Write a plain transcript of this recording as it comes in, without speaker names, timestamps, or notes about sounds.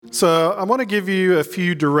So I want to give you a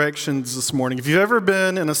few directions this morning. If you've ever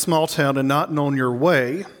been in a small town and not known your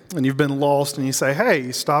way, and you've been lost, and you say, hey,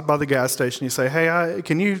 you stop by the gas station, you say, hey,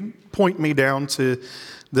 can you point me down to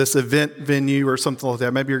this event venue or something like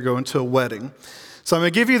that? Maybe you're going to a wedding. So I'm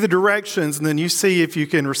going to give you the directions, and then you see if you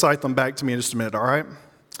can recite them back to me in just a minute, all right?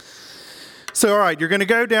 So, all right, you're going to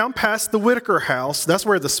go down past the Whitaker house. That's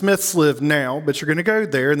where the Smiths live now, but you're going to go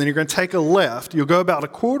there, and then you're going to take a left. You'll go about a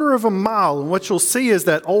quarter of a mile, and what you'll see is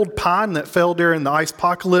that old pine that fell during the ice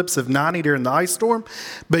apocalypse of 90 during the ice storm.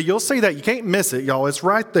 But you'll see that. You can't miss it, y'all. It's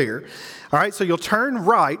right there. All right, so you'll turn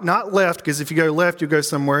right, not left, because if you go left, you'll go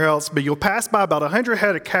somewhere else. But you'll pass by about 100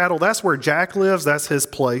 head of cattle. That's where Jack lives. That's his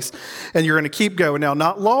place. And you're going to keep going. Now,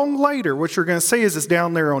 not long later, what you're going to see is it's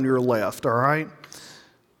down there on your left, all right?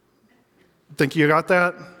 Think you got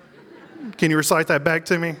that? Can you recite that back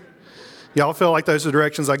to me? Y'all feel like those are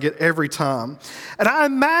directions I get every time. And I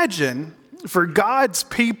imagine for God's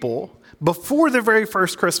people, before the very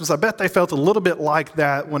first Christmas, I bet they felt a little bit like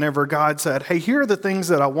that whenever God said, hey, here are the things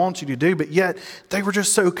that I want you to do, but yet they were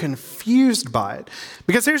just so confused by it.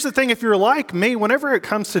 Because here's the thing, if you're like me, whenever it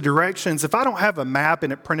comes to directions, if I don't have a map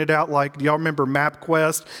and it printed out like, do y'all remember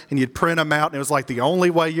MapQuest? And you'd print them out and it was like the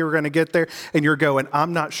only way you were going to get there. And you're going,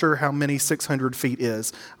 I'm not sure how many 600 feet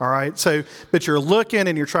is, all right? So, but you're looking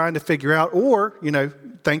and you're trying to figure out, or,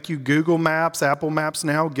 thank you, Google Maps, Apple Maps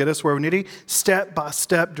now, get us where we need to,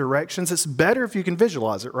 step-by-step directions. It's better if you can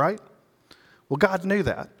visualize it, right? Well, God knew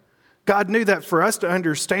that. God knew that for us to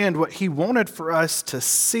understand what He wanted for us to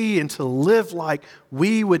see and to live like,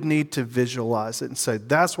 we would need to visualize it. And so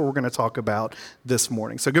that's what we're going to talk about this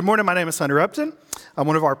morning. So good morning, my name is Hunter Upton. I'm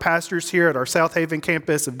one of our pastors here at our South Haven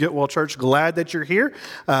campus of Getwell Church. Glad that you're here.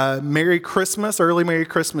 Merry Christmas, early Merry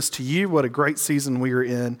Christmas to you. What a great season we are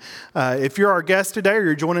in. If you're our guest today or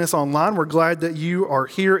you're joining us online, we're glad that you are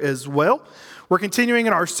here as well. We're continuing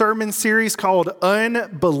in our sermon series called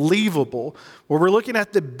Unbelievable, where we're looking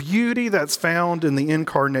at the beauty that's found in the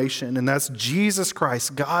incarnation, and that's Jesus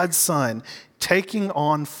Christ, God's Son, taking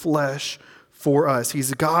on flesh for us.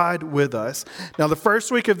 He's God with us. Now, the first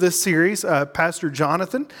week of this series, Pastor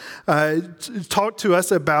Jonathan talked to us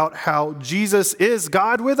about how Jesus is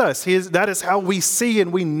God with us. That is how we see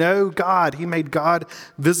and we know God. He made God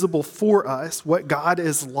visible for us, what God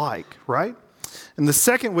is like, right? In the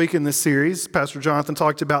second week in this series, Pastor Jonathan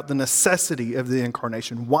talked about the necessity of the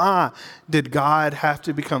incarnation. Why did God have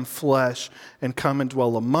to become flesh and come and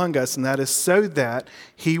dwell among us? And that is so that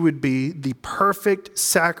He would be the perfect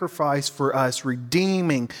sacrifice for us,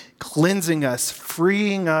 redeeming, cleansing us,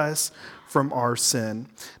 freeing us from our sin.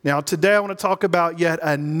 Now, today I want to talk about yet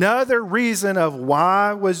another reason of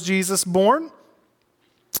why was Jesus born,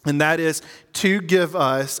 and that is to give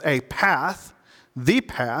us a path, the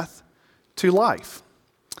path, to life.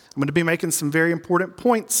 I'm going to be making some very important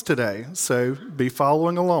points today, so be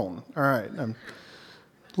following along. All right.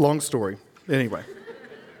 Long story. Anyway.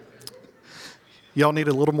 Y'all need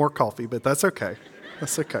a little more coffee, but that's okay.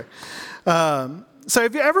 That's okay. So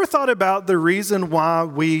have you ever thought about the reason why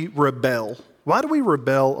we rebel? Why do we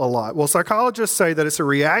rebel a lot? Well, psychologists say that it's a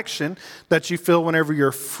reaction that you feel whenever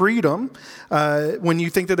your freedom, when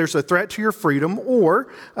you think that there's a threat to your freedom,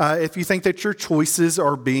 or if you think that your choices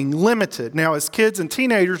are being limited. Now, as kids and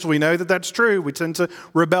teenagers, we know that that's true. We tend to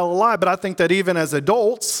rebel a lot, but I think that even as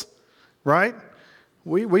adults, right,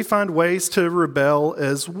 we find ways to rebel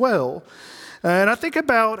as well. And I think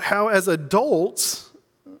about how as adults,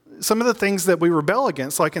 some of the things that we rebel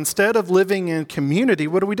against, like instead of living in community,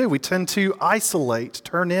 what do? We tend to isolate,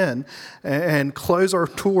 turn in, and close our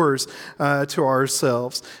doors to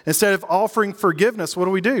ourselves. Instead of offering forgiveness,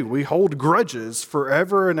 what do? We hold grudges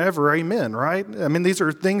forever and ever, amen, right? I mean, these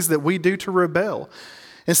are things that we do to rebel.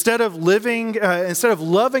 Instead of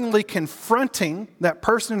lovingly confronting that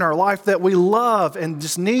person in our life that we love and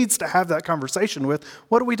just needs to have that conversation with,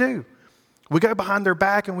 what do? We go behind their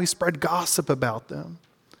back and we spread gossip about them.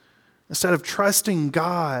 Instead of trusting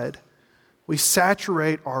God, we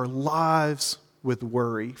saturate our lives with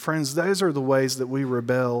worry. Friends, those are the ways that we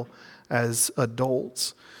rebel as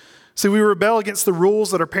adults. See, we rebel against the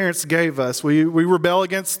rules that our parents gave us. We rebel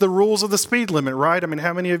against the rules of the speed limit, right? I mean,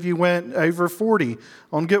 how many of you went over 40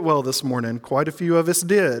 on Getwell this morning? Quite a few of us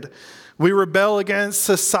did. We rebel against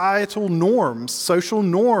societal norms, social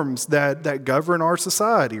norms that govern our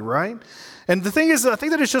society, right? And the thing is, I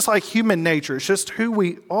think that it's just like human nature. It's just who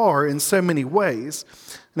we are in so many ways.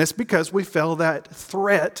 And it's because we feel that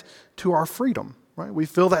threat to our freedom, right? We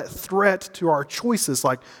feel that threat to our choices,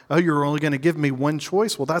 like, oh, you're only going to give me one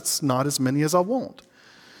choice? Well, that's not as many as I want.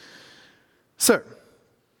 So,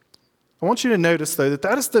 I want you to notice, though,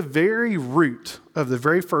 that is the very root of the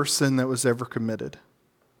very first sin that was ever committed.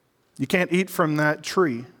 You can't eat from that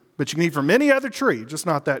tree, but you can eat from any other tree, just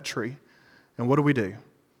not that tree. And what do?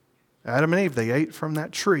 Adam and Eve, they ate from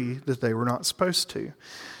that tree that they were not supposed to. And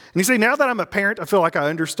you see, now that I'm a parent, I feel like I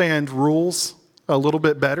understand rules a little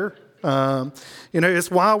bit better. It's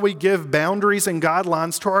why we give boundaries and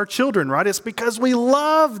guidelines to our children, right? It's because we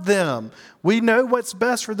love them. We know what's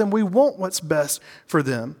best for them. We want what's best for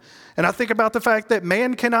them. And I think about the fact that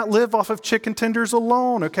man cannot live off of chicken tenders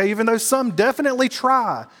alone, okay? Even though some definitely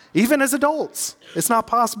try, even as adults. It's not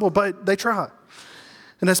possible, but they try.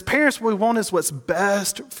 And as parents, what we want is what's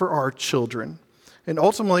best for our children. And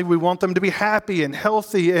ultimately, we want them to be happy and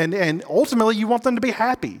healthy, and ultimately, you want them to be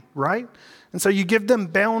happy, right? And so you give them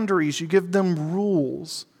boundaries, you give them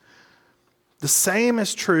rules. The same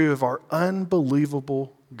is true of our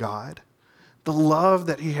unbelievable God. The love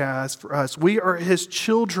that he has for us. We are his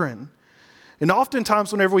children. And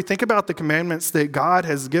oftentimes whenever we think about the commandments that God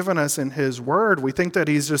has given us in his word, we think that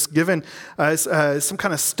he's just given us some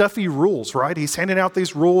kind of stuffy rules, right? He's handing out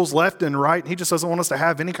these rules left and right, and he just doesn't want us to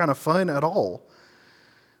have any kind of fun at all.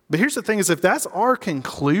 But here's the thing is, if that's our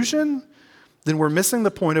conclusion, then we're missing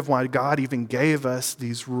the point of why God even gave us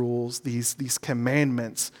these rules, these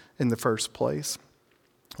commandments in the first place.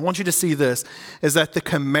 I want you to see this, is that the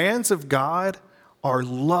commands of God are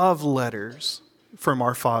love letters from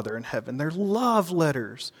our Father in heaven. They're love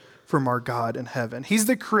letters from our God in heaven. He's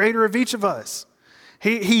the creator of each of us.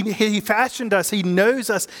 He fashioned us. He knows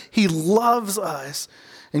us. He loves us.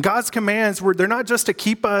 And God's commands, they're not just to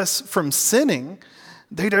keep us from sinning.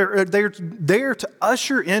 They're there to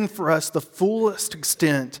usher in for us the fullest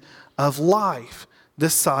extent of life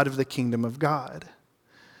this side of the kingdom of God.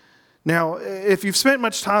 Now, if you've spent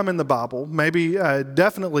much time in the Bible, maybe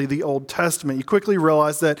definitely the Old Testament, you quickly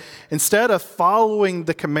realize that instead of following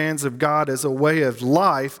the commands of God as a way of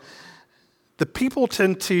life, the people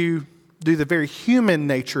tend to do the very human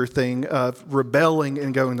nature thing of rebelling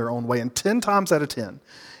and going their own way. And 10 times out of 10,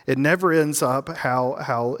 it never ends up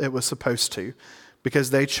how it was supposed to, because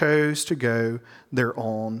they chose to go their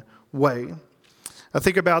own way. I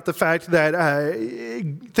think about the fact that,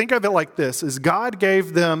 think of it like this, is God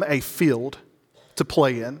gave them a field to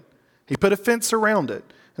play in. He put a fence around it.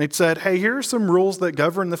 And he said, hey, here are some rules that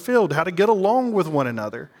govern the field, how to get along with one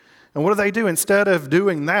another. And what do? Instead of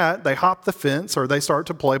doing that, they hop the fence or they start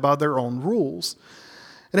to play by their own rules.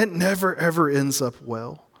 And it never, ever ends up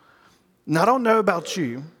well. And I don't know about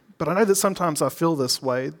you, but I know that sometimes I feel this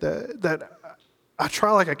way, that I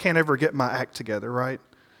try like I can't ever get my act together, right?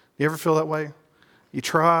 You ever feel that way? You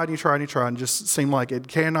try and you try and you try and just seem like it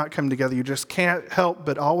cannot come together. You just can't help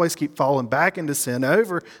but always keep falling back into sin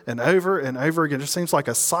over and over and over again. It just seems like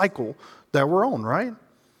a cycle that we're on, right?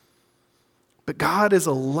 But God is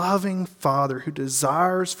a loving Father who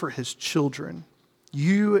desires for his children,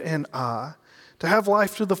 you and I, to have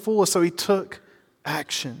life to the fullest, so he took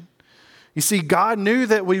action. You see, God knew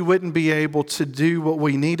that we wouldn't be able to do what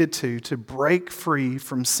we needed to break free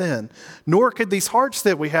from sin. Nor could these hearts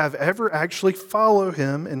that we have ever actually follow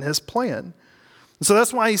him in his plan. And so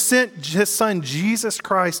that's why he sent his son, Jesus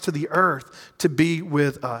Christ, to the earth to be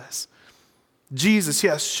with us. Jesus,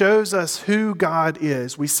 yes, shows us who God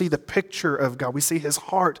is. We see the picture of God. We see his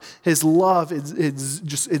heart, his love. It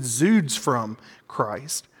just exudes from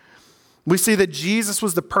Christ. We see that Jesus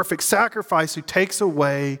was the perfect sacrifice who takes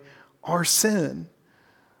away our sin.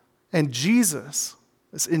 And Jesus,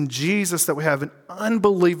 it's in Jesus that we have an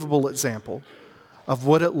unbelievable example of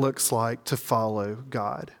what it looks like to follow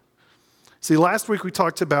God. See, last week we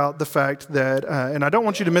talked about the fact that, and I don't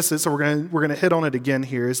want you to miss it, so we're going to hit on it again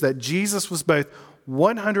here, is that Jesus was both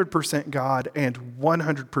 100% God and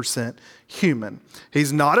 100% human.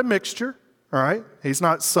 He's not a mixture, all right? He's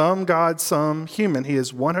not some God, some human. He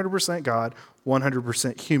is 100% God,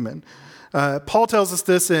 100% human. Paul tells us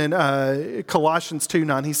this in Colossians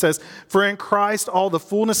 2:9. He says, "For in Christ all the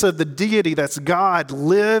fullness of the deity, that's God,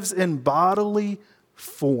 lives in bodily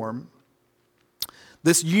form."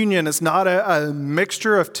 This union is not a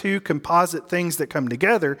mixture of two composite things that come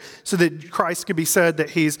together so that Christ could be said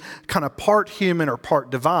that he's kind of part human or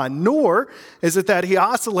part divine, nor is it that he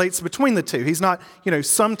oscillates between the two. He's not,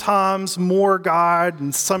 sometimes more God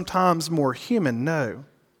and sometimes more human. No.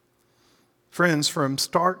 Friends, from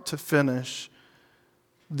start to finish,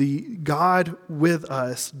 the God with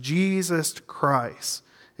us, Jesus Christ,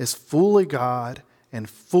 is fully God and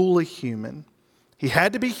fully human. He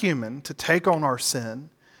had to be human to take on our sin,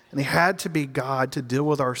 and he had to be God to deal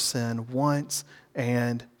with our sin once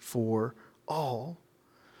and for all.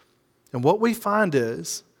 And what we find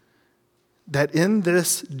is that in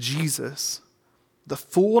this Jesus, the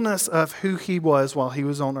fullness of who he was while he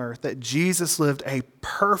was on earth, that Jesus lived a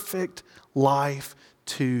perfect life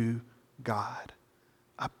to God.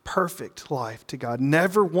 A perfect life to God.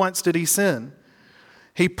 Never once did he sin.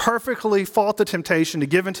 He perfectly fought the temptation to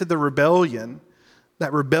give into the rebellion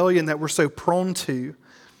that we're so prone to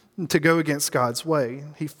go against God's way.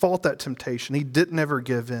 He fought that temptation. He didn't ever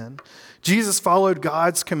give in. Jesus followed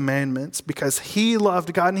God's commandments because he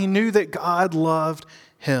loved God and he knew that God loved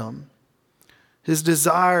him. His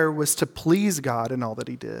desire was to please God in all that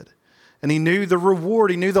he did. And he knew the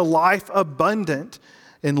reward. He knew the life abundant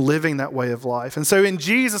in living that way of life. And so in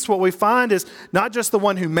Jesus, what we find is not just the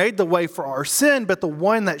one who made the way for our sin, but the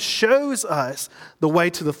one that shows us the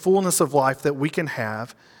way to the fullness of life that we can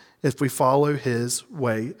have if we follow his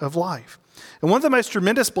way of life. And one of the most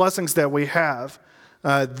tremendous blessings that we have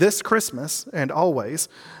this Christmas and always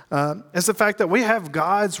is the fact that we have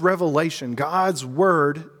God's revelation, God's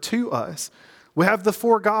word to us. We have the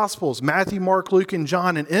four Gospels, Matthew, Mark, Luke, and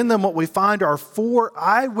John, and in them what we find are four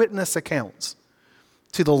eyewitness accounts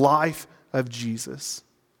to the life of Jesus.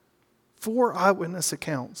 Four eyewitness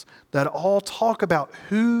accounts that all talk about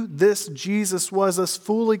who this Jesus was, as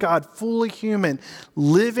fully God, fully human,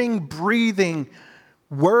 living, breathing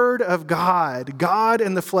Word of God, God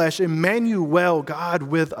in the flesh, Emmanuel, God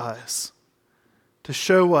with us, to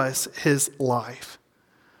show us his life.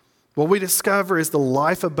 What we discover is the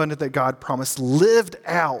life abundant that God promised lived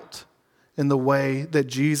out in the way that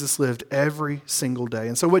Jesus lived every single day.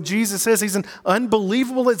 And so what Jesus is, he's an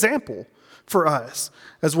unbelievable example for us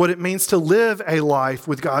as what it means to live a life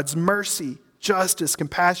with God's mercy, justice,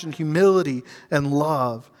 compassion, humility, and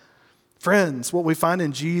love. Friends, what we find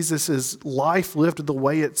in Jesus is life lived the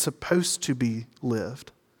way it's supposed to be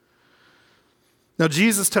lived. Now,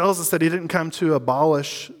 Jesus tells us that he didn't come to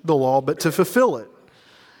abolish the law, but to fulfill it.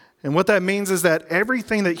 And what that means is that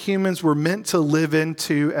everything that humans were meant to live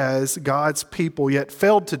into as God's people yet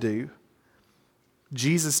failed to do,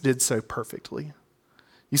 Jesus did so perfectly.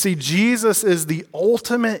 You see, Jesus is the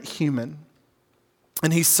ultimate human,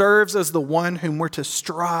 and he serves as the one whom we're to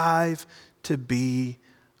strive to be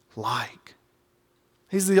like.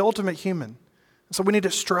 He's the ultimate human. So we need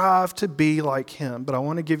to strive to be like him. But I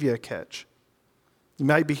want to give you a catch. You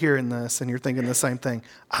might be hearing this and you're thinking the same thing.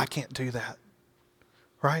 I can't do that.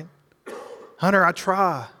 Right? Hunter, I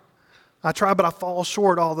try, but I fall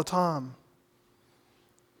short all the time.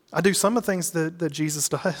 I do some of the things that Jesus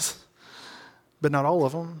does, but not all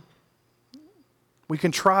of them. We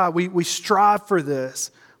can try, we strive for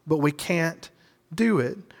this, but we can't do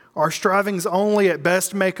it. Our strivings only at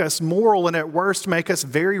best make us moral and at worst make us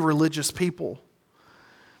very religious people.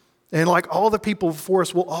 And like all the people before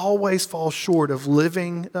us, we'll always fall short of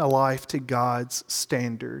living a life to God's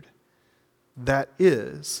standard. That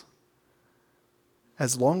is,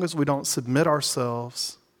 as long as we don't submit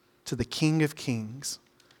ourselves to the King of Kings,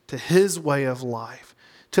 to his way of life,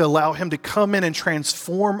 to allow him to come in and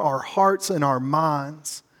transform our hearts and our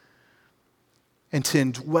minds, and to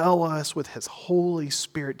indwell us with his Holy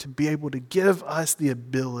Spirit, to be able to give us the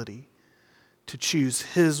ability to choose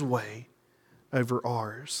his way over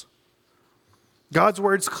ours. God's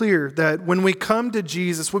word's clear that when we come to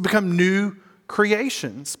Jesus, we become new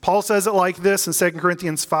creations. Paul says it like this in 2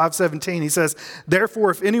 Corinthians 5:17. He says,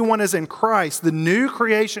 "Therefore, if anyone is in Christ, the new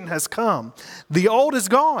creation has come. The old is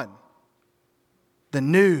gone. The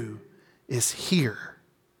new is here."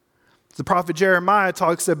 The prophet Jeremiah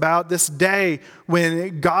talks about this day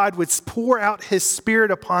when God would pour out his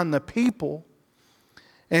Spirit upon the people.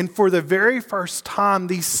 And for the very first time,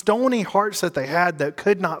 these stony hearts that they had that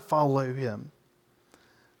could not follow him,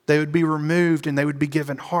 they would be removed and they would be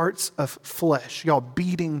given hearts of flesh. Y'all,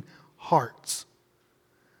 beating hearts.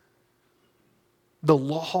 The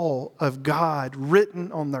law of God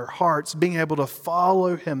written on their hearts, being able to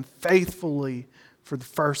follow him faithfully for the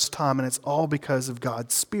first time. And it's all because of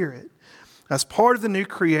God's Spirit. As part of the new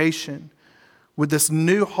creation, with this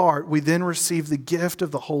new heart, we then receive the gift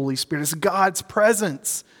of the Holy Spirit. It's God's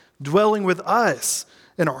presence dwelling with us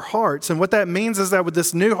in our hearts. And what that means is that with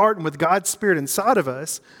this new heart and with God's Spirit inside of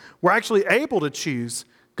us, we're actually able to choose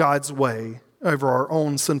God's way over our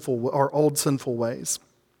old sinful ways.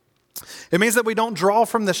 It means that we don't draw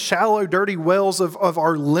from the shallow, dirty wells of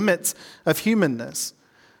our limits of humanness.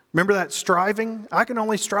 Remember that striving? I can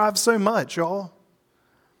only strive so much, y'all.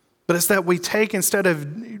 But it's that we take, instead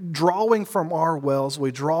of drawing from our wells,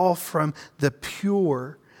 we draw from the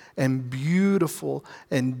pure and beautiful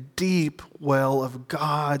and deep well of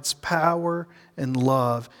God's power and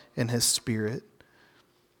love and his Spirit.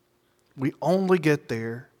 We only get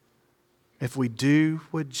there if we do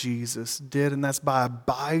what Jesus did, and that's by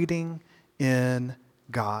abiding in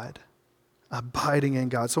God. Abiding in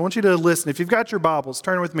God. So I want you to listen. If you've got your Bibles,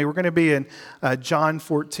 turn with me. We're going to be in John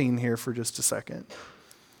 14 here for just a second.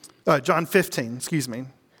 John 15, excuse me.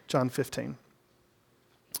 John 15.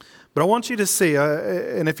 But I want you to see,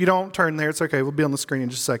 and if you don't turn there, it's okay. We'll be on the screen in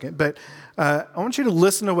just a second. But I want you to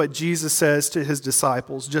listen to what Jesus says to his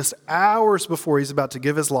disciples just hours before he's about to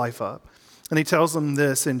give his life up. And he tells them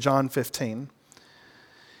this in John 15.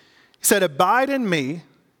 He said, "Abide in me,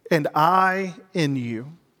 and I in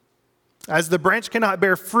you. As the branch cannot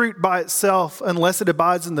bear fruit by itself unless it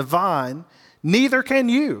abides in the vine, neither can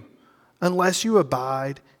you unless you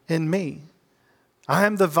abide in me. I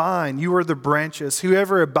am the vine, you are the branches.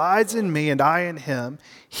 Whoever abides in me and I in him,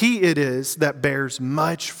 he it is that bears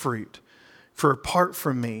much fruit. For apart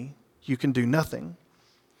from me, you can do nothing.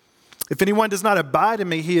 If anyone does not abide in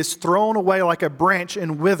me, he is thrown away like a branch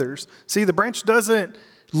and withers." See, the branch doesn't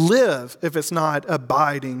live if it's not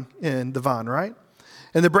abiding in the vine, right?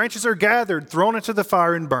 "And the branches are gathered, thrown into the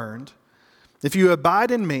fire and burned. If you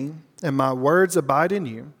abide in me and my words abide in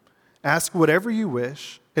you, ask whatever you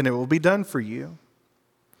wish and it will be done for you.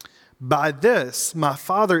 By this, my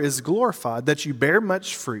Father is glorified, that you bear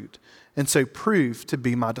much fruit, and so prove to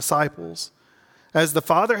be my disciples. As the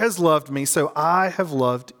Father has loved me, so I have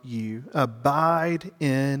loved you. Abide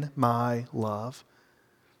in my love.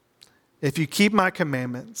 If you keep my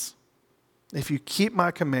commandments,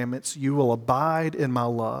 you will abide in my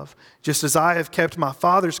love, just as I have kept my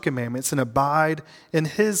Father's commandments and abide in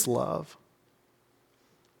his love.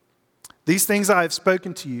 These things I have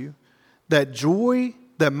spoken to you, that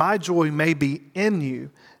my joy may be in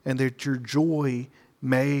you, and that your joy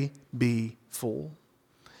may be full."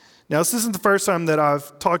 Now, this isn't the first time that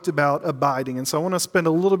I've talked about abiding, and so I want to spend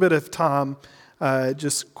a little bit of time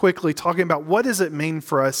just quickly talking about what does it mean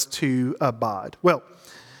for us to abide. Well,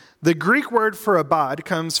 the Greek word for abide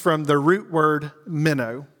comes from the root word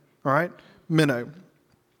meno, all right? Meno.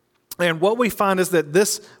 And what we find is that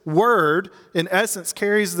this word, in essence,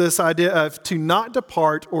 carries this idea of to not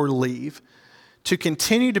depart or leave, to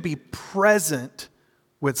continue to be present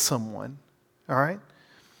with someone, all right?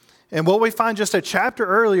 And what we find just a chapter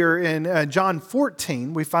earlier in John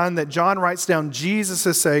 14, we find that John writes down Jesus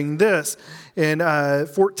is saying this in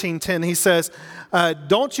 14:10. He says,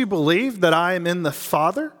 "Don't you believe that I am in the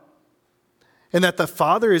Father and that the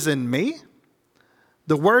Father is in me?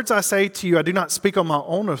 The words I say to you, I do not speak on my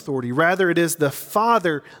own authority. Rather, it is the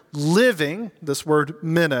Father living," this word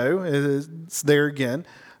meno is there again,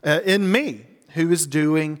 "in me, who is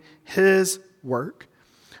doing his work."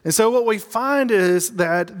 And so what we find is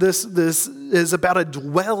that this is about a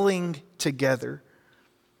dwelling together.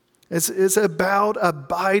 It's about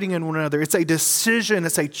abiding in one another. It's a decision,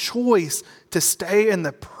 it's a choice to stay in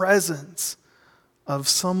the presence of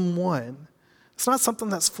someone. It's not something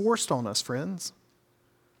that's forced on us, friends.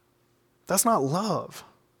 That's not love.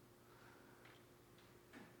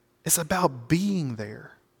 It's about being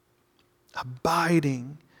there.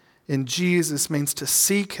 Abiding in Jesus means to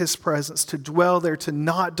seek his presence, to dwell there, to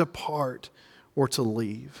not depart or to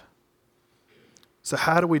leave. So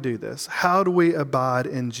how do we do this? How do we abide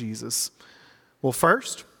in Jesus? Well,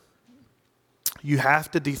 first, you have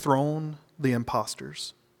to dethrone the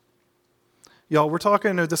imposters. Y'all, we're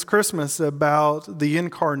talking this Christmas about the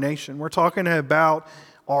incarnation. We're talking about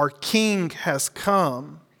our King has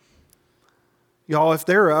come. Y'all, if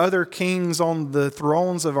there are other kings on the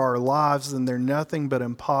thrones of our lives, then they're nothing but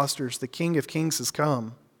imposters. The King of Kings has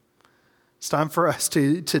come. It's time for us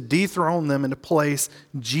to dethrone them and to place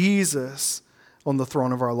Jesus on the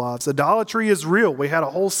throne of our lives. Idolatry is real. We had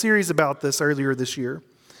a whole series about this earlier this year.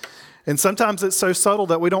 And sometimes it's so subtle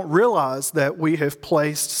that we don't realize that we have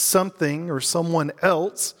placed something or someone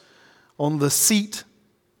else on the seat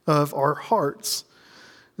of our hearts.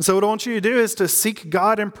 And so what I want you to do is to seek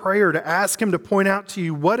God in prayer, to ask him to point out to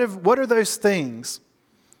you, what are those things?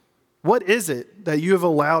 What is it that you have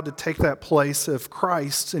allowed to take that place of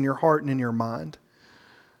Christ in your heart and in your mind?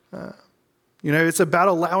 It's about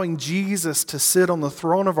allowing Jesus to sit on the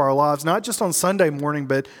throne of our lives, not just on Sunday morning,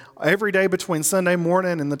 but every day between Sunday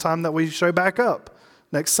morning and the time that we show back up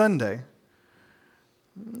next Sunday.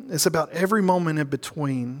 It's about every moment in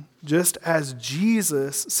between, just as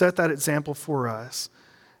Jesus set that example for us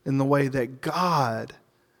in the way that God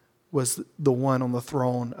was the one on the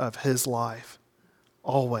throne of his life,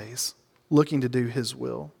 always looking to do his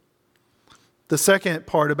will. The second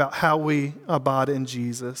part about how we abide in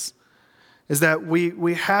Jesus is that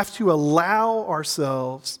we have to allow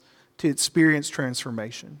ourselves to experience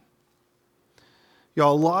transformation.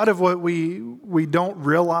 Y'all, a lot of what we don't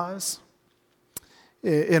realize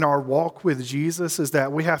in our walk with Jesus is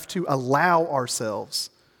that we have to allow ourselves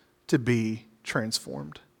to be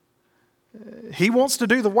transformed. He wants to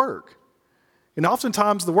do the work. And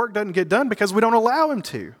oftentimes the work doesn't get done because we don't allow him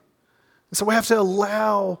to. And so we have to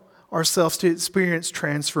allow ourselves to experience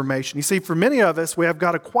transformation. You see, for many of us, we have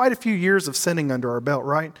got quite a few years of sinning under our belt,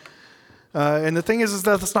 right? And the thing is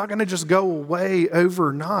that it's not going to just go away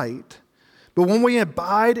overnight. But when we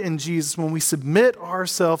abide in Jesus, when we submit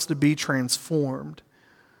ourselves to be transformed,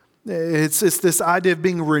 it's this idea of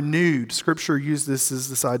being renewed. Scripture uses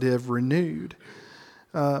this idea of renewed.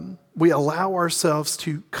 We allow ourselves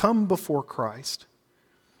to come before Christ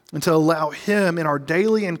and to allow Him in our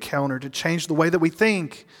daily encounter to change the way that we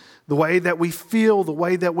think, the way that we feel, the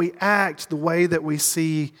way that we act, the way that we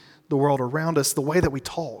see the world around us, the way that we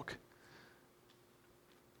talk.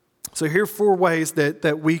 So here are 4 ways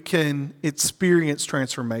that we can experience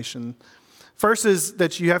transformation. First is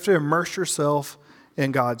that you have to immerse yourself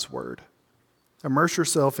in God's Word. Immerse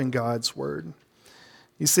yourself in God's Word.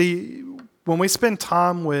 You see, when we spend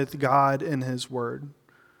time with God in His Word,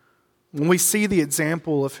 when we see the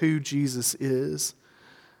example of who Jesus is,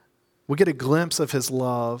 we get a glimpse of His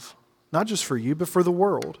love, not just for you, but for the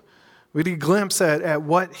world. We get a glimpse at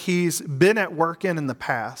what He's been at work in the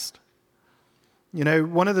past. You know,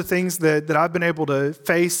 one of the things that I've been able to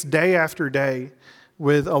face day after day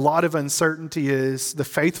with a lot of uncertainty is the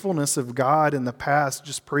faithfulness of God in the past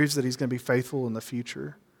just proves that He's going to be faithful in the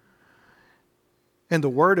future. And the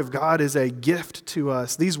Word of God is a gift to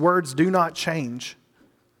us. These words do not change.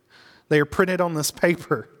 They are printed on this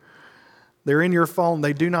paper. They're in your phone.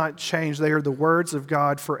 They do not change. They are the words of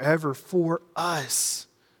God forever for us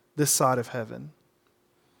this side of heaven.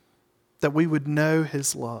 That we would know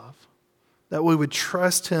His love. That we would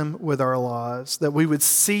trust Him with our lives, that we would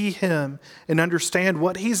see Him and understand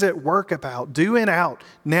what He's at work about, doing out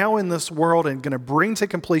now in this world and going to bring to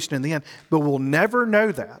completion in the end. But we'll never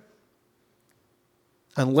know that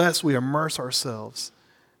unless we immerse ourselves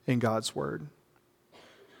in God's Word.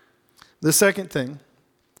 The second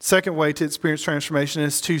way to experience transformation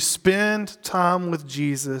is to spend time with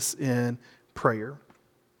Jesus in prayer.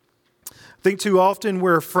 I think too often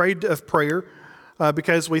we're afraid of prayer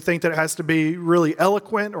because we think that it has to be really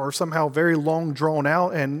eloquent or somehow very long drawn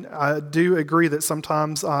out. And I do agree that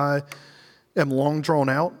sometimes I am long drawn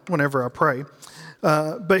out whenever I pray.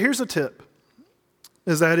 But here's a tip,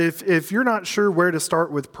 is that if you're not sure where to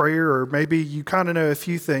start with prayer, or maybe you kind of know a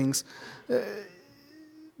few things,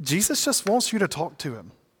 Jesus just wants you to talk to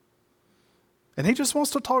Him. And He just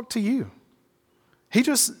wants to talk to you.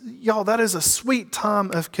 Y'all, that is a sweet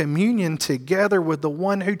time of communion together with the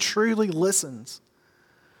one who truly listens.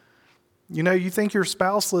 You know, you think your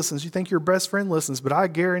spouse listens, you think your best friend listens, but I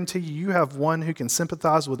guarantee you have one who can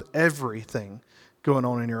sympathize with everything going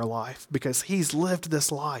on in your life because He's lived this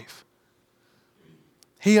life.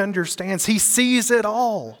 He understands. He sees it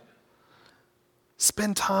all.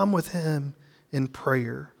 Spend time with Him in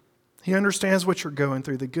prayer. He understands what you're going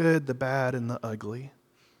through, the good, the bad, and the ugly.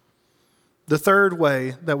 The third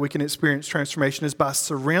way that we can experience transformation is by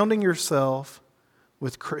surrounding yourself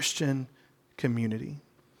with Christian community.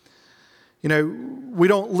 You know, we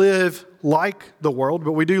don't live like the world,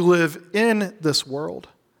 but we do live in this world.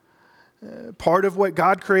 Part of what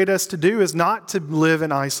God created us to do is not to live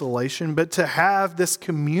in isolation, but to have this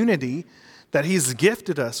community that He's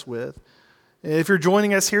gifted us with. If you're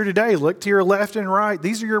joining us here today, look to your left and right.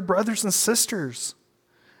 These are your brothers and sisters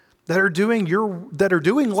that are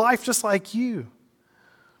doing life just like you.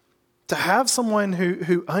 To have someone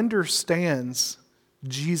who understands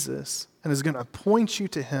Jesus and is going to point you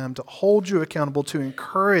to Him, to hold you accountable, to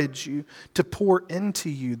encourage you, to pour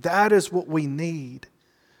into you, that is what we need.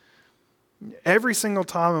 Every single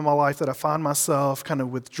time in my life that I find myself kind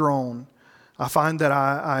of withdrawn, I find that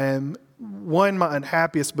I am, one, my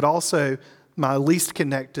unhappiest, but also my least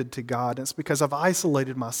connected to God. And it's because I've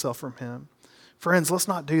isolated myself from Him. Friends, let's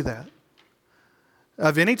not do that.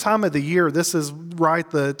 Of any time of the year, this is right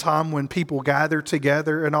the time when people gather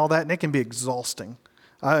together and all that, and it can be exhausting.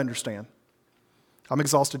 I understand. I'm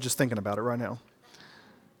exhausted just thinking about it right now.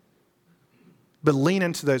 But lean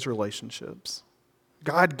into those relationships.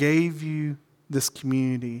 God gave you this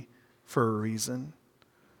community for a reason.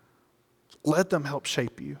 Let them help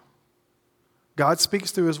shape you. God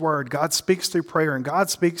speaks through His Word. God speaks through prayer. And God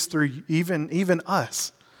speaks through even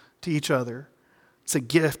us to each other. It's a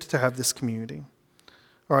gift to have this community.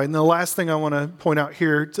 All right, and the last thing I want to point out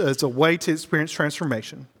here as a way to experience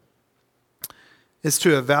transformation is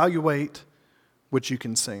to evaluate what you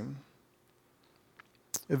consume.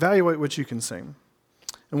 Evaluate what you consume.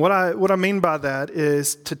 And what I mean by that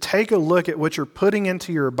is to take a look at what you're putting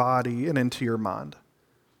into your body and into your mind.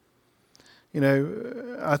 You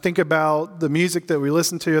know, I think about the music that we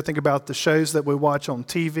listen to. I think about the shows that we watch on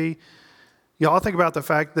TV. Y'all think about the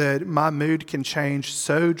fact that my mood can change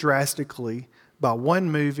so drastically by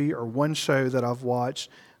one movie or one show that I've watched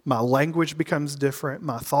My language becomes different.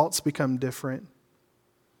 My thoughts become different.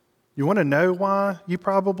 You want to know why you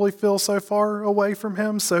probably feel so far away from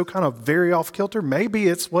Him, so kind of very off kilter? Maybe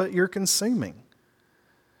it's what you're consuming.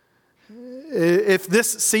 If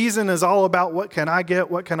this season is all about what can I get,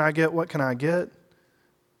 what can I get, what can I get,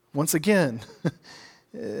 once again,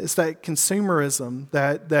 it's that consumerism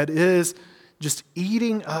that is just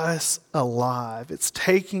eating us alive. It's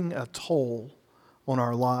taking a toll on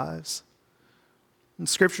our lives. And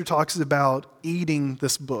Scripture talks about eating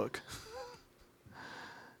this book.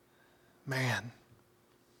 Man,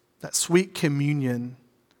 that sweet communion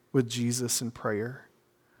with Jesus in prayer,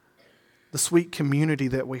 the sweet community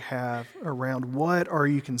that we have around what are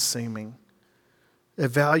you consuming?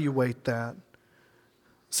 Evaluate that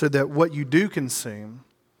so that what you do consume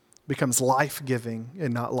becomes life-giving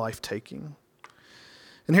and not life-taking.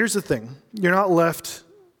 And here's the thing. You're not left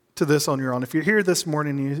to this on your own. If you're here this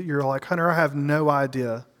morning, you're like, Hunter, I have no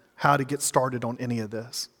idea how to get started on any of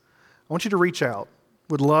this. I want you to reach out.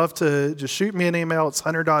 Would love to just shoot me an email. It's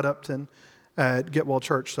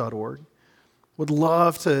hunter.upton@getwellchurch.org. Would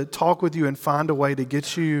love to talk with you and find a way to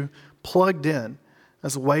get you plugged in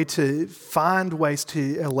as a way to find ways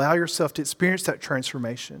to allow yourself to experience that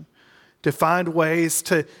transformation, to find ways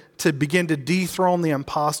to begin to dethrone the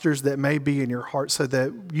imposters that may be in your heart so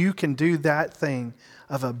that you can do that thing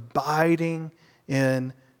of abiding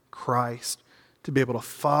in Christ, to be able to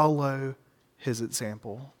follow His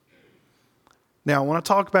example. Now, I want to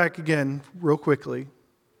talk back again real quickly.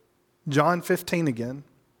 John 15 again,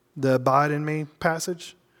 the abide in me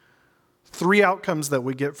passage. 3 outcomes that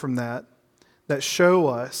we get from that show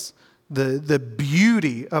us the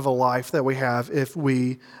beauty of a life that we have if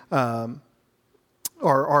we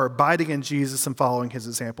are abiding in Jesus and following His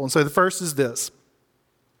example. And so the first is this,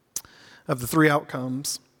 of the 3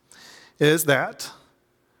 outcomes, is that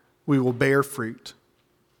we will bear fruit.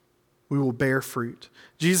 We will bear fruit.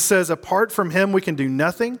 Jesus says, apart from Him, we can do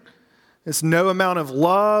nothing. It's no amount of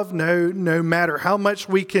love, no matter how much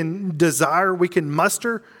we can desire, we can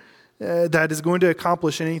muster, that is going to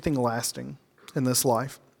accomplish anything lasting in this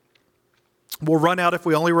life. We'll run out if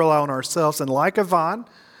we only rely on ourselves. And like a vine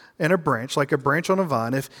and a branch, like a branch on a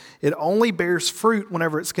vine, if it only bears fruit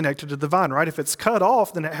whenever it's connected to the vine, right? If it's cut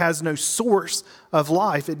off, then it has no source of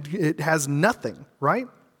life. It has nothing, right?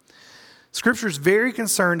 Scripture is very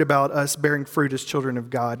concerned about us bearing fruit as children of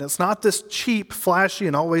God. And it's not this cheap, flashy,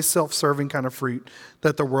 and always self-serving kind of fruit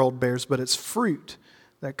that the world bears, but it's fruit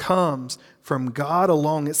that comes from God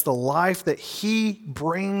alone. It's the life that He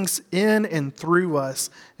brings in and through us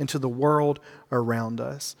into the world around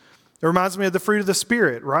us. It reminds me of the fruit of the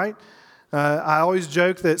Spirit, right? I always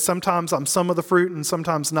joke that sometimes I'm some of the fruit and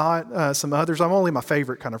sometimes not. Some others, I'm only my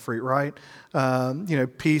favorite kind of fruit, right?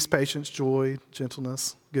 Peace, patience, joy,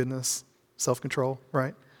 gentleness, goodness, self-control,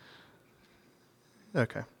 right?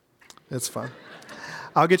 Okay, it's fine.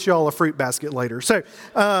 I'll get you all a fruit basket later. So,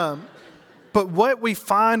 but what we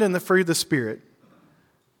find in the fruit of the Spirit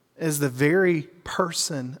is the very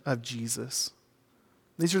person of Jesus.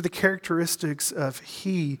 These are the characteristics of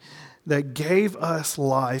He that gave us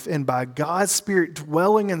life, and by God's Spirit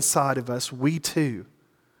dwelling inside of us, we too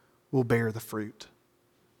will bear the fruit.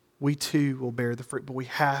 We too will bear the fruit, but we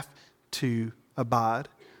have to abide.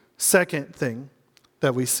 Second thing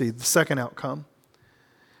that we see, the second outcome,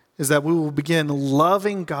 is that we will begin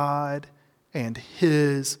loving God and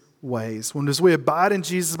His ways. As we abide in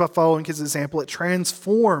Jesus by following His example, it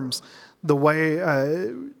transforms the way,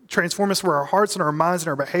 transform us where our hearts and our minds and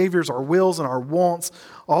our behaviors, our wills and our wants,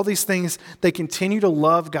 all these things, they continue to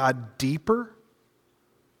love God deeper,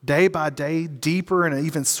 day by day, deeper and an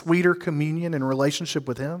even sweeter communion and relationship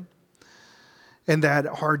with Him. And that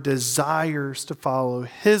our desires to follow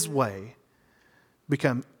His way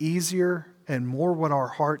become easier and more what our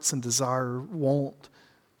hearts and desire want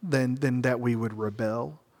than that we would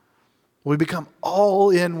rebel. We become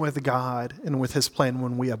all in with God and with His plan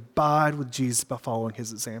when we abide with Jesus by following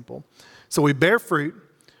His example. So we bear fruit,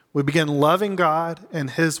 we begin loving God and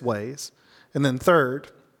His ways. And then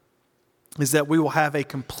third is that we will have a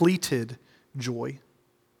completed joy.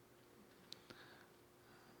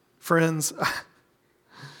 Friends,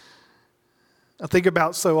 I think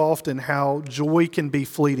about so often how joy can be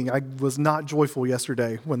fleeting. I was not joyful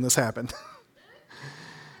yesterday when this happened.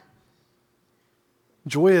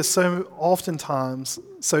 Joy is so oftentimes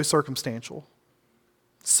so circumstantial,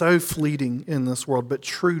 so fleeting in this world, but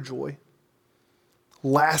true joy,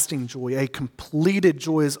 lasting joy, a completed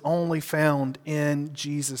joy is only found in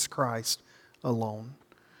Jesus Christ alone.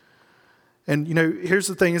 And here's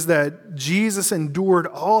the thing is that Jesus endured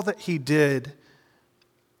all that He did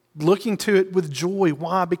looking to it with joy.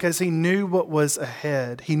 Why? Because he knew what was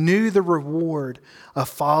ahead. He knew the reward of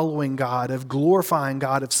following God, of glorifying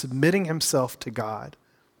God, of submitting himself to God.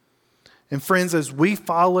 And friends, as we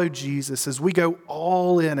follow Jesus, as we go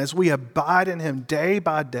all in, as we abide in him day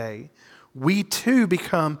by day, we too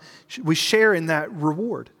we share in that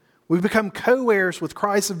reward. We become co-heirs with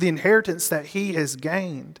Christ of the inheritance that he has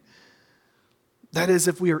gained. That is,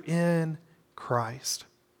 if we are in Christ.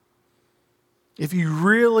 If you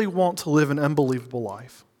really want to live an unbelievable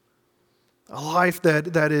life, a life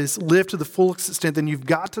that is lived to the fullest extent, then you've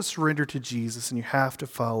got to surrender to Jesus and you have to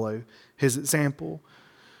follow his example.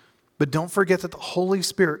 But don't forget that the Holy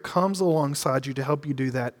Spirit comes alongside you to help you do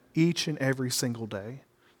that each and every single day.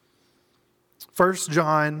 1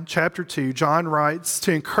 John chapter 2, John writes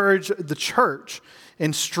to encourage the church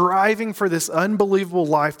in striving for this unbelievable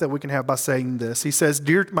life that we can have by saying this. He says,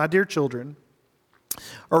 my dear children,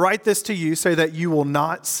 I write this to you so that you will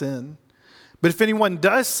not sin. But if anyone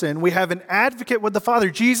does sin, we have an advocate with the Father,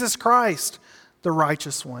 Jesus Christ, the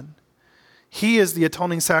righteous one. He is the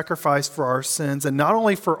atoning sacrifice for our sins, and not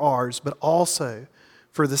only for ours, but also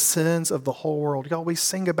for the sins of the whole world. Y'all, we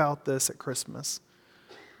sing about this at Christmas.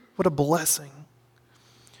 What a blessing.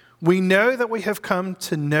 We know that we have come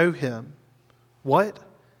to know him. What?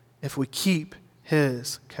 If we keep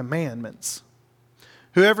his commandments.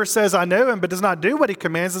 Whoever says, I know him, but does not do what he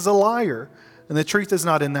commands is a liar, and the truth is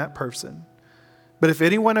not in that person. But if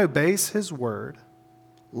anyone obeys his word,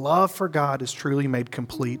 love for God is truly made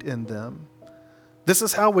complete in them. This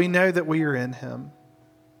is how we know that we are in him.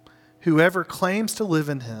 Whoever claims to live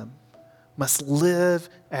in him must live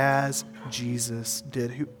as Jesus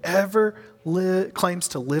did. Whoever claims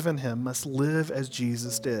to live in him must live as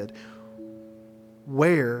Jesus did.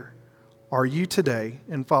 Where are you today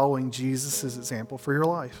in following Jesus' example for your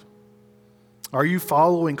life? Are you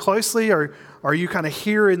following closely, or are you kind of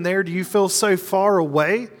here and there? Do you feel so far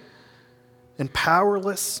away and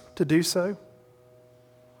powerless to do so?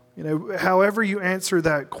 You know, however you answer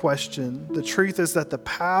that question, the truth is that the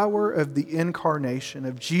power of the incarnation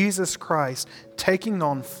of Jesus Christ taking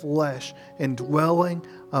on flesh and dwelling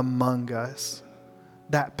among us,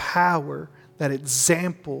 that power, that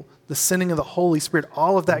example, the sending of the Holy Spirit,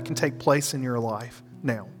 all of that can take place in your life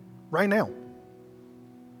now, right now.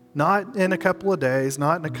 Not in a couple of days,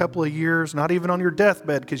 not in a couple of years, not even on your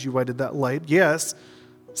deathbed because you waited that late. Yes,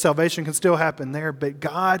 salvation can still happen there, but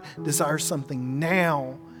God desires something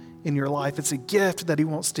now in your life. It's a gift that he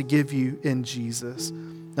wants to give you in Jesus.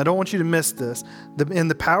 I don't want you to miss this. In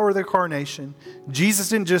the power of the incarnation, Jesus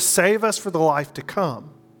didn't just save us for the life to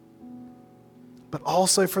come, but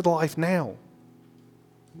also for the life now.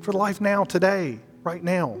 For the life now, today, right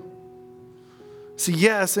now. See,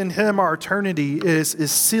 yes, in him our eternity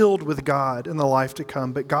is sealed with God in the life to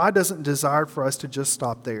come, but God doesn't desire for us to just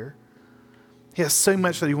stop there. He has so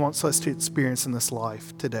much that he wants us to experience in this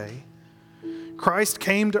life today. Christ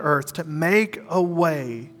came to earth to make a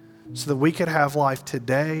way so that we could have life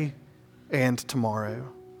today and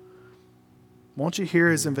tomorrow. Won't you hear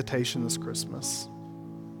his invitation this Christmas?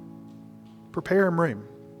 Prepare him room.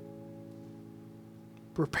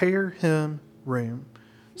 Prepare him room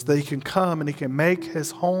so that he can come and he can make his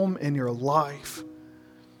home in your life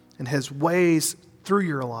and his ways through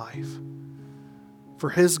your life for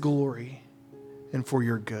his glory and for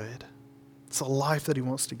your good. It's a life that he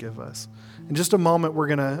wants to give us. In just a moment,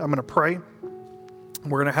 I'm going to pray.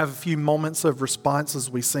 We're going to have a few moments of response as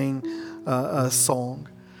we sing a song.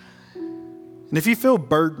 And if you feel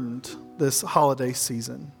burdened this holiday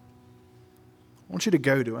season, I want you to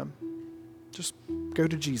go to him. Just go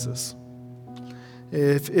to Jesus.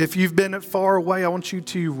 If you've been far away, I want you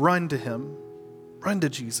to run to him. Run to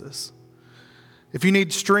Jesus. If you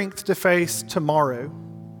need strength to face tomorrow,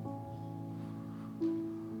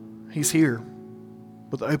 he's here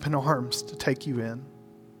with open arms to take you in.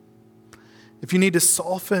 If you need to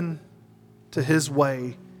soften to his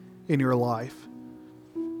way in your life,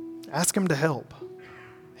 ask him to help.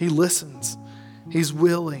 He listens. He's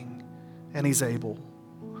willing and he's able.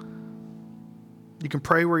 You can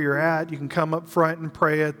pray where you're at. You can come up front and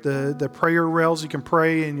pray at the prayer rails. You can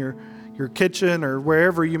pray in your kitchen or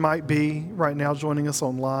wherever you might be right now joining us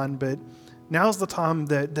online. But now's the time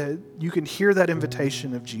that you can hear that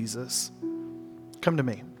invitation of Jesus. Come to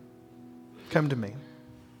me. Come to me.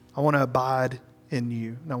 I want to abide in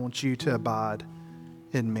you, and I want you to abide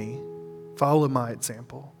in me. Follow my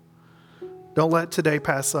example. Don't let today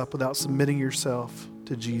pass up without submitting yourself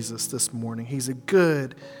to Jesus this morning. He's a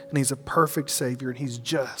good and he's a perfect Savior, and he's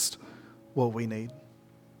just what we need.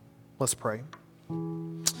 Let's pray.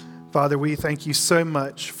 Father, we thank you so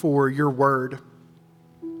much for your word.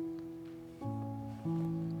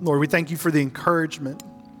 Lord, we thank you for the encouragement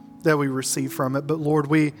that we receive from it. But Lord,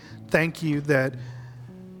 we thank you that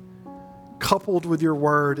coupled with your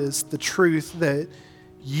word is the truth that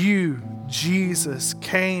you, Jesus,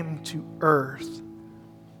 came to earth,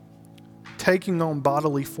 taking on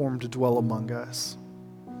bodily form to dwell among us.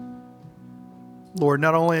 Lord,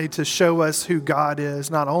 not only to show us who God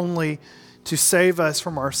is, not only to save us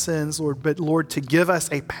from our sins, Lord, but Lord, to give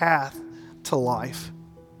us a path to life.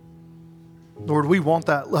 Lord, we want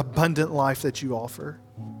that abundant life that you offer.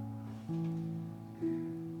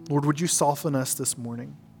 Lord, would you soften us this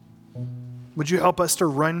morning? Would you help us to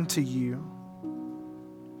run to you,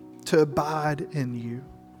 to abide in you?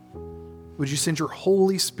 Would you send your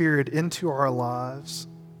Holy Spirit into our lives?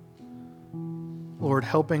 Lord,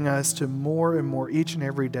 helping us to more and more each and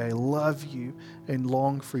every day love you and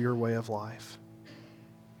long for your way of life.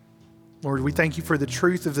 Lord, we thank you for the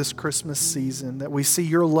truth of this Christmas season, that we see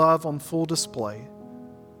your love on full display.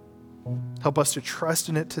 Help us to trust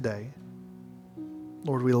in it today.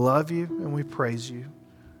 Lord, we love you and we praise you.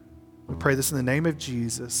 We pray this in the name of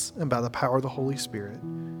Jesus and by the power of the Holy Spirit.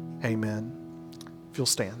 Amen. If you'll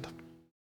stand.